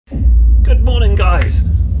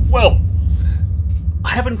Well, I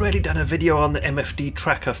haven't really done a video on the MFD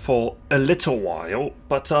tracker for a little while,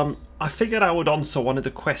 but I figured I would answer one of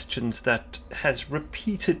the questions that has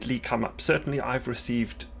repeatedly come up. Certainly I've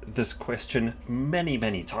received this question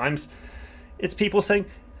many times. It's people saying,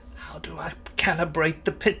 how do I calibrate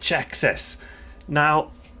the pitch axis?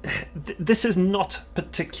 Now, this is not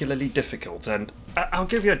particularly difficult, and I'll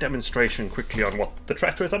give you a demonstration quickly on what the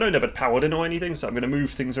tracker is. I don't have it powered in or anything, so I'm going to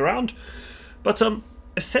move things around. But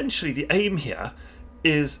essentially the aim here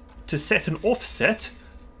is to set an offset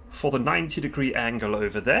for the 90-degree angle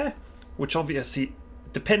over there, which obviously,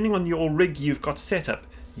 depending on your rig you've got set up,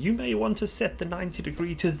 you may want to set the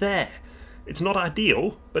 90-degree to there. It's not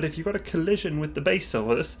ideal, but if you've got a collision with the base of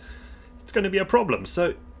this, it's going to be a problem.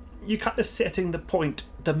 So you're kind of setting the point,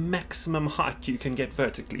 the maximum height you can get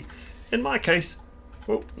vertically. In my case,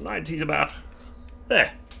 well, 90 is about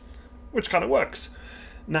there, which kind of works.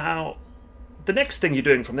 Now, the next thing you're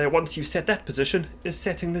doing from there, once you've set that position, is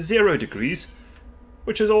setting the 0 degrees,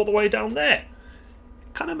 which is all the way down there.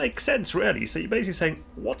 It kind of makes sense, really. So you're basically saying,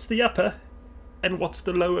 what's the upper and what's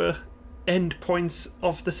the lower end points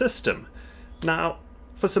of the system? Now,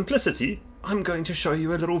 for simplicity, I'm going to show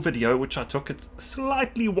you a little video which I took. It's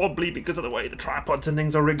slightly wobbly because of the way the tripods and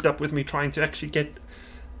things are rigged up with me trying to actually get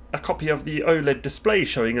a copy of the OLED display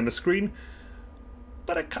showing in the screen,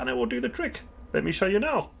 but it kind of will do the trick. Let me show you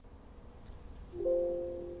now.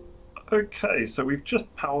 Okay, so we've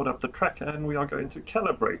just powered up the tracker and we are going to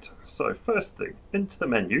calibrate. So first thing, into the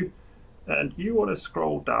menu, and you want to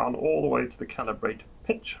scroll down all the way to the calibrate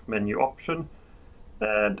pitch menu option,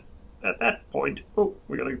 and at that point,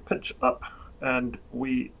 we're going to pitch up, and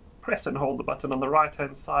we press and hold the button on the right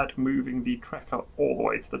hand side, moving the tracker all the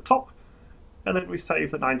way to the top, and then we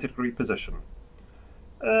save the 90-degree position.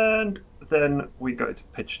 And then we go to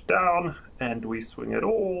pitch down, and we swing it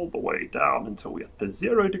all the way down until we're at the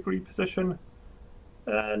 0-degree position,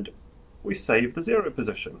 and we save the 0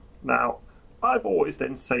 position. Now, I've always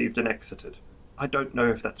then saved and exited. I don't know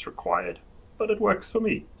if that's required, but it works for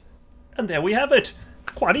me. And there we have it.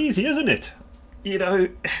 Quite easy, isn't it? You know,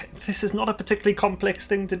 this is not a particularly complex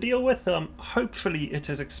thing to deal with. Hopefully it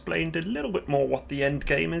has explained a little bit more what the end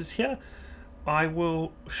game is here. I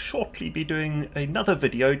will shortly be doing another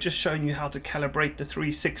video just showing you how to calibrate the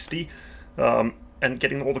 360 and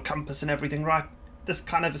getting all the compass and everything right. This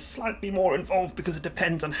kind of is slightly more involved because it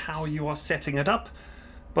depends on how you are setting it up.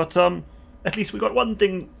 But at least we got one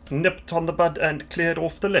thing nipped on the bud and cleared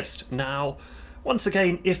off the list. Now, once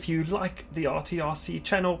again, if you like the RTRC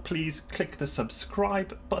channel, please click the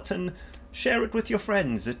subscribe button, share it with your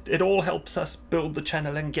friends. It all helps us build the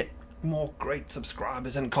channel and get more great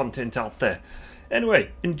subscribers and content out there.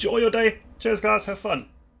 Anyway, enjoy your day. Cheers guys, have fun.